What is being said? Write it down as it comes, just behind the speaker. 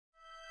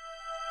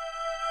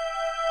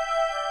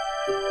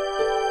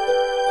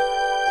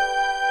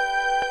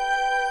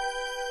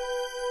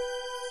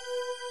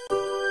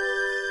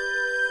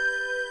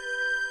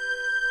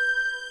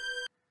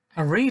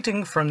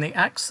reading from the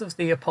Acts of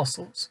the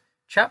Apostles,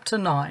 chapter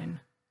 9,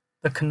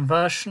 the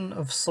conversion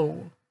of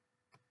Saul.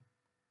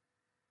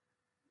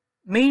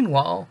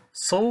 Meanwhile,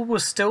 Saul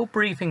was still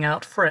breathing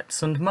out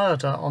threats and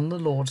murder on the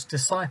Lord's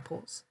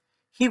disciples.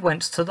 He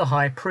went to the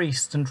high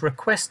priest and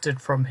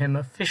requested from him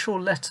official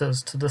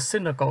letters to the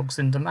synagogues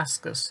in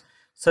Damascus,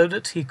 so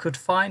that he could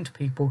find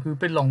people who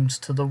belonged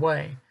to the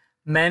way,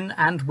 men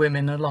and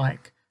women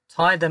alike,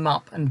 tie them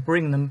up and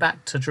bring them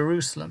back to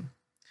Jerusalem.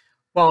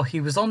 While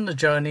he was on the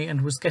journey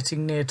and was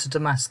getting near to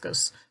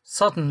Damascus,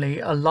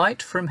 suddenly a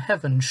light from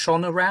heaven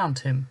shone around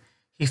him.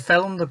 He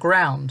fell on the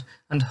ground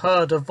and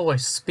heard a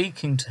voice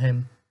speaking to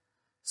him.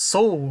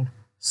 "Saul,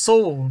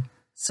 Saul,"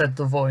 said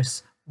the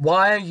voice,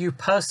 "why are you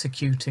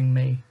persecuting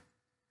me?"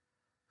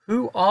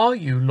 "Who are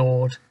you,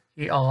 Lord?"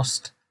 he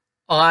asked.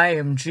 "I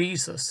am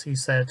Jesus," he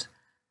said,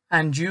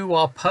 "and you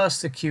are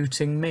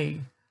persecuting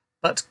me.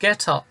 But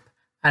get up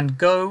and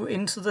go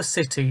into the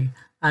city,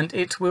 and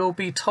it will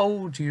be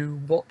told you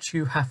what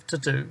you have to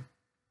do."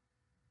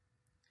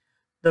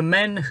 The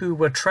men who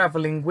were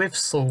travelling with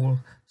Saul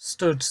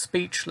stood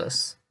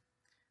speechless.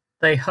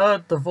 They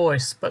heard the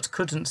voice but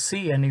couldn't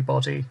see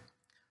anybody.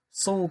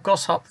 Saul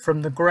got up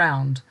from the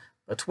ground,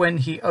 but when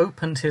he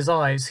opened his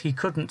eyes he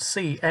couldn't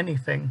see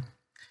anything.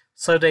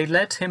 So they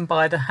led him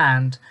by the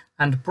hand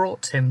and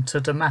brought him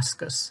to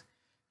Damascus.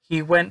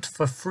 He went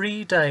for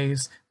 3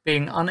 days,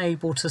 being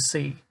unable to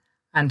see,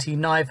 and he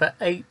neither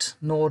ate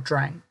nor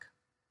drank.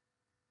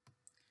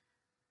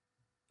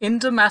 In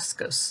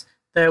Damascus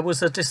there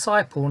was a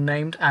disciple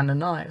named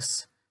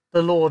Ananias.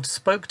 The Lord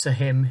spoke to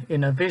him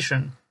in a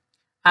vision.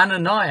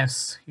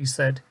 "Ananias," he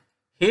said.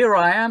 "Here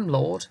I am,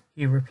 Lord,"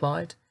 he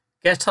replied.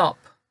 "Get up,"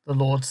 the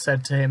Lord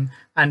said to him,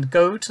 "and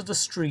go to the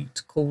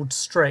street called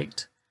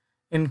Straight.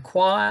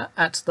 Inquire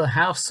at the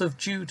house of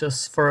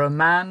Judas for a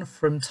man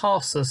from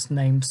Tarsus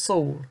named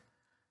Saul.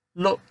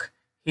 Look,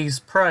 he's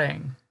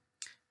praying,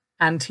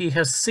 and he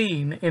has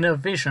seen in a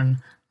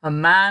vision a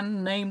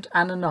man named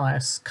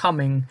Ananias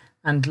coming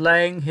and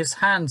laying his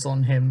hands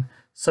on him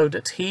so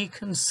that he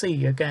can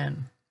see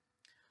again."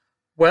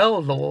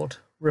 "Well, Lord,"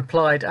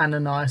 replied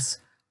Ananias,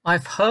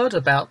 "I've heard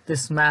about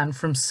this man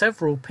from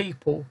several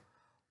people,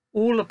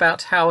 all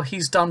about how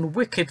he's done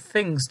wicked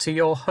things to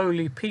your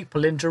holy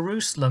people in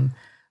Jerusalem,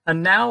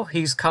 and now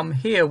he's come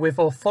here with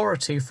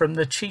authority from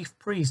the chief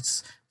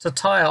priests to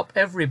tie up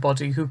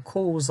everybody who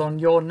calls on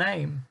your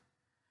name."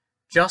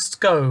 "Just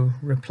go,"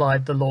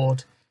 replied the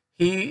Lord.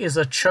 "He is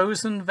a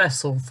chosen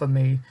vessel for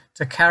me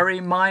to carry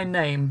my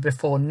name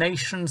before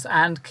nations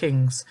and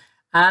kings,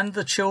 and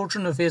the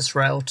children of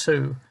Israel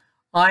too.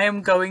 I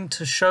am going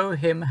to show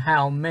him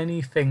how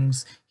many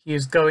things he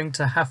is going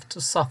to have to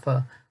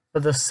suffer for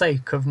the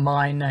sake of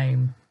my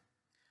name."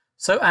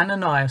 So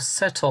Ananias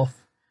set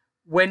off,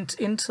 went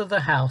into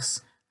the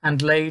house,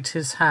 and laid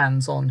his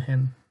hands on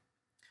him.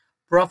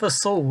 "Brother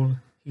Saul,"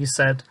 he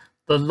said,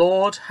 "the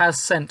Lord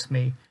has sent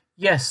me,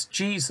 yes,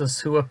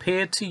 Jesus, who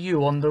appeared to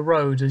you on the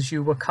road as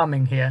you were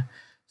coming here,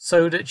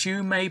 so that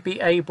you may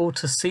be able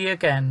to see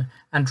again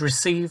and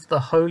receive the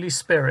Holy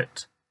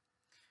Spirit."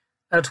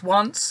 At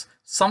once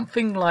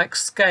something like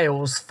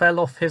scales fell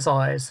off his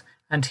eyes,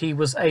 and he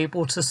was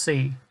able to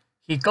see.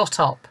 He got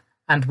up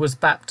and was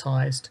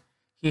baptized.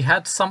 He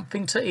had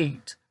something to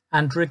eat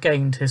and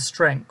regained his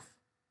strength.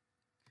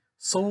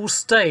 Saul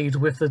stayed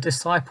with the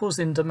disciples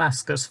in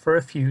Damascus for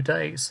a few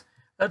days.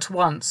 At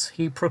once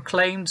he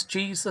proclaimed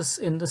Jesus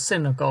in the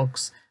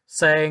synagogues,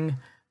 saying,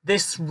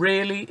 "This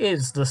really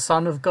is the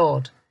Son of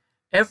God."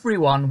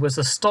 Everyone was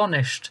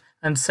astonished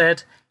and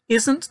said,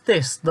 "Isn't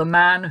this the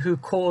man who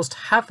caused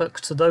havoc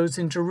to those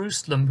in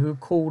Jerusalem who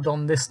called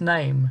on this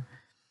name?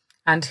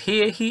 And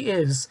here he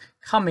is,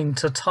 coming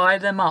to tie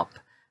them up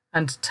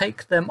and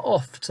take them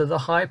off to the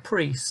high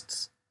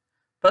priests."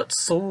 But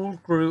Saul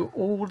grew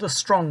all the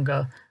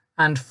stronger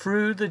and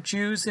threw the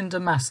Jews in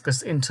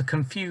Damascus into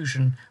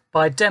confusion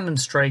by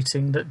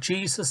demonstrating that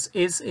Jesus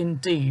is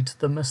indeed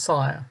the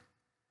Messiah.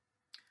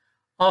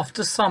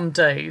 After some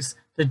days,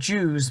 the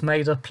Jews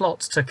made a plot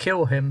to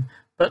kill him,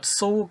 but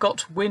Saul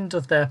got wind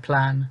of their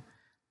plan.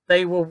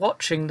 They were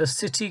watching the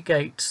city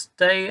gates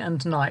day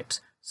and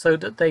night so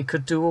that they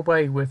could do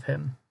away with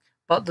him.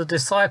 But the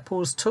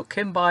disciples took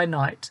him by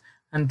night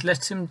and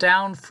let him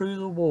down through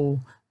the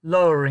wall,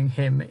 lowering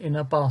him in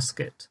a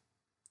basket.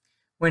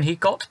 When he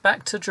got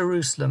back to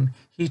Jerusalem,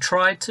 he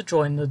tried to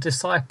join the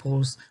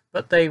disciples,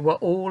 but they were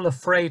all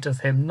afraid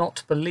of him,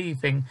 not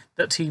believing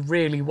that he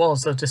really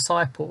was a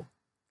disciple.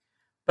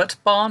 But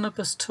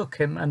Barnabas took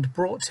him and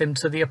brought him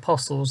to the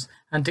apostles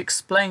and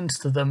explained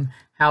to them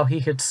how he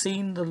had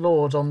seen the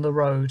Lord on the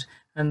road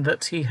and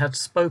that he had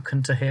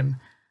spoken to him,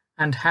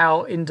 and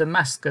how in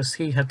Damascus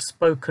he had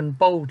spoken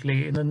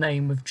boldly in the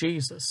name of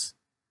Jesus.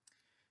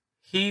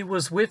 He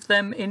was with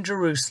them in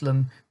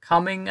Jerusalem,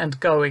 coming and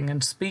going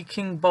and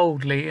speaking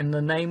boldly in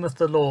the name of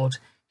the Lord.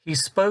 He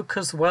spoke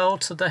as well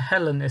to the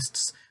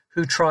Hellenists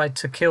who tried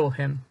to kill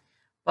him.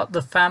 But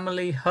the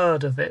family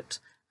heard of it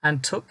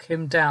and took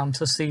him down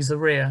to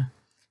Caesarea.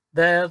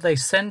 There they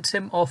sent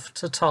him off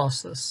to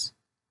Tarsus.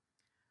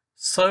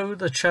 So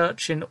the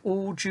church in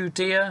all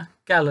Judea,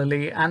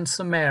 Galilee, and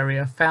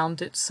Samaria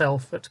found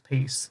itself at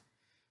peace.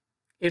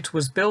 It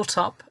was built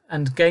up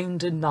and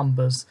gained in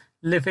numbers,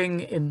 living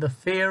in the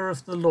fear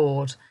of the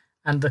Lord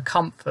and the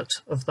comfort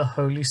of the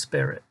Holy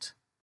Spirit.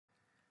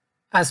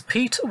 As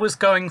Peter was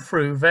going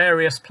through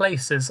various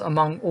places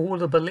among all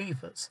the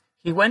believers,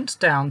 he went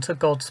down to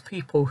God's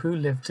people who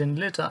lived in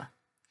Lydda.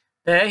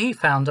 There he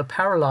found a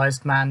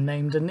paralyzed man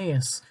named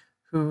Aeneas,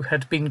 who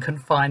had been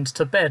confined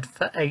to bed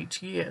for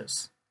 8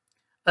 years.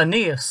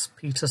 "Aeneas,"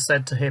 Peter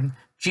said to him,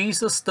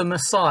 "Jesus the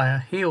Messiah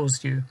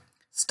heals you.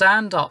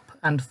 Stand up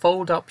and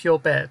fold up your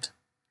bed."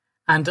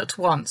 And at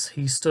once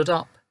he stood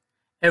up.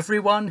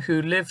 Everyone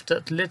who lived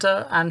at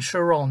Lydda and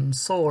Sharon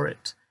saw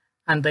it,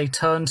 and they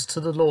turned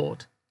to the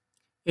Lord.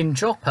 In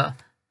Joppa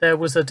there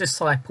was a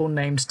disciple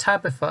named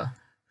Tabitha,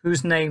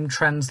 whose name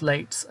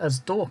translates as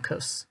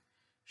Dorcas.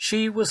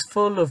 She was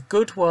full of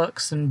good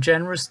works and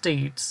generous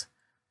deeds.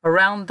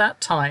 Around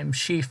that time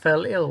she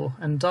fell ill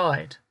and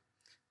died.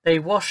 They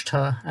washed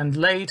her and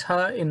laid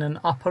her in an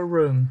upper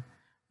room.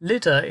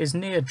 Lydda is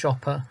near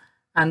Joppa,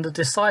 and the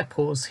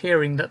disciples,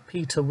 hearing that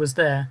Peter was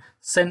there,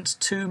 sent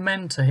 2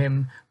 men to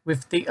him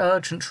with the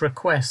urgent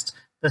request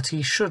that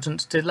he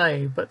shouldn't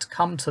delay but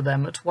come to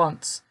them at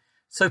once.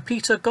 So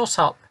Peter got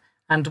up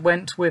and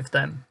went with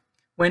them.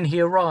 When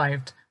he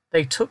arrived,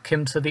 they took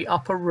him to the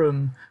upper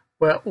room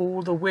where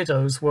all the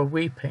widows were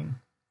weeping.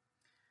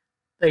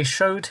 They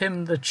showed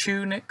him the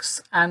tunics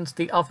and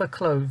the other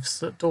clothes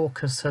that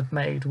Dorcas had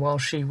made while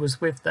she was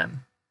with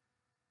them.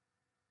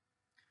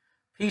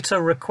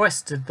 Peter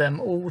requested them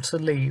all to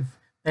leave.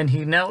 Then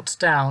he knelt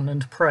down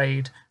and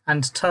prayed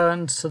and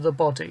turned to the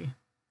body.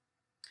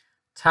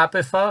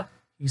 "Tabitha,"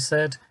 he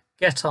said,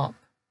 "get up."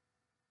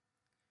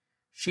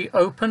 She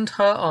opened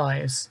her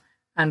eyes,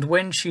 and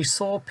when she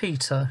saw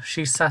Peter,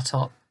 she sat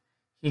up.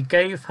 He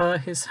gave her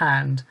his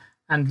hand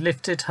and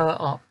lifted her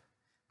up.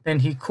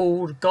 Then he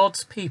called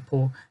God's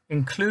people,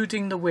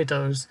 including the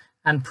widows,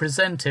 and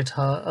presented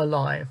her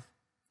alive.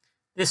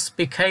 This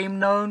became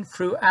known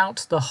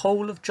throughout the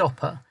whole of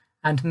Joppa,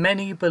 and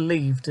many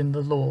believed in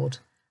the Lord.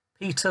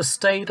 Peter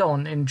stayed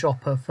on in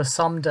Joppa for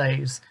some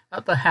days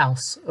at the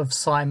house of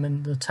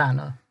Simon the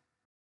tanner.